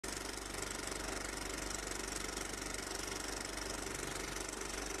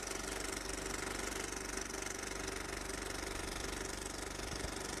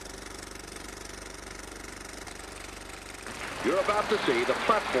You're about to see the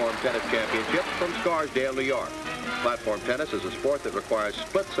Platform Tennis Championships from Scarsdale, New York. Platform tennis is a sport that requires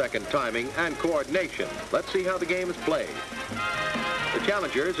split-second timing and coordination. Let's see how the game is played. The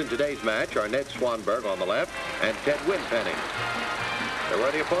challengers in today's match are Ned Swanberg on the left and Ted Winpenny. The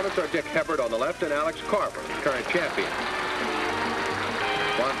worthy opponents are Dick Hebard on the left and Alex Carver, current champion.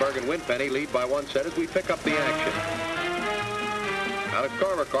 Swanberg and Winpenny lead by 1 set as we pick up the action. Alex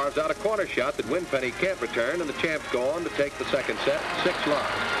Carver carves out a corner shot that Winpenny can't return, and the champs go on to take the second set,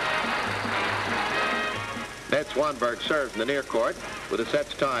 6-love. Ned Swanberg serves in the near court with the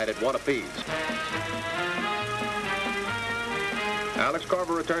sets tied at 1 apiece. Alex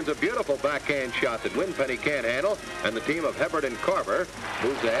Carver returns a beautiful backhand shot that Winpenny can't handle, and the team of Hebard and Carver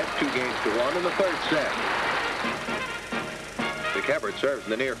moves ahead 2-1 in the third set. Dick Hebard serves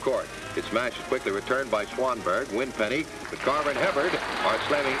in the near court. Its smash is quickly returned by Swanberg. Winpenny, but Carver and Hebard are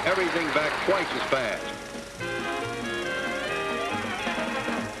slamming everything back twice as fast.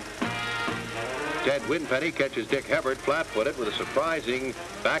 Ted Winpenny catches Dick Hebard flat-footed with a surprising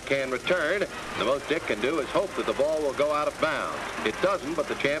backhand return. The most Dick can do is hope that the ball will go out of bounds. It doesn't, but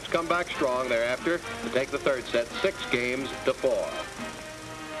the champs come back strong thereafter to take the third set 6-4.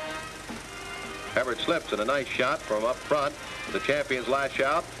 Hebard slips in a nice shot from up front. The champions lash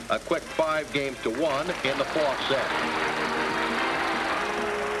out a quick 5-1 in the fourth set.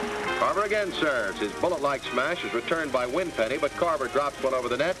 Carver again serves. His bullet-like smash is returned by Winpenny, but Carver drops one over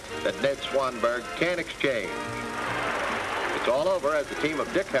the net that Ned Swanberg can't exchange. It's all over as the team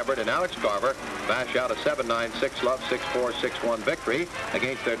of Dick Hebard and Alex Carver bash out a 7-9, 6-love, 6-4, 6-1 victory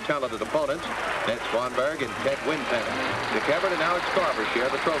against their talented opponents, Ned Swanberg and Ted Winpenny. Dick Hebard and Alex Carver share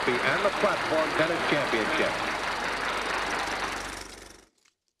the trophy and the Platform Tennis Championship.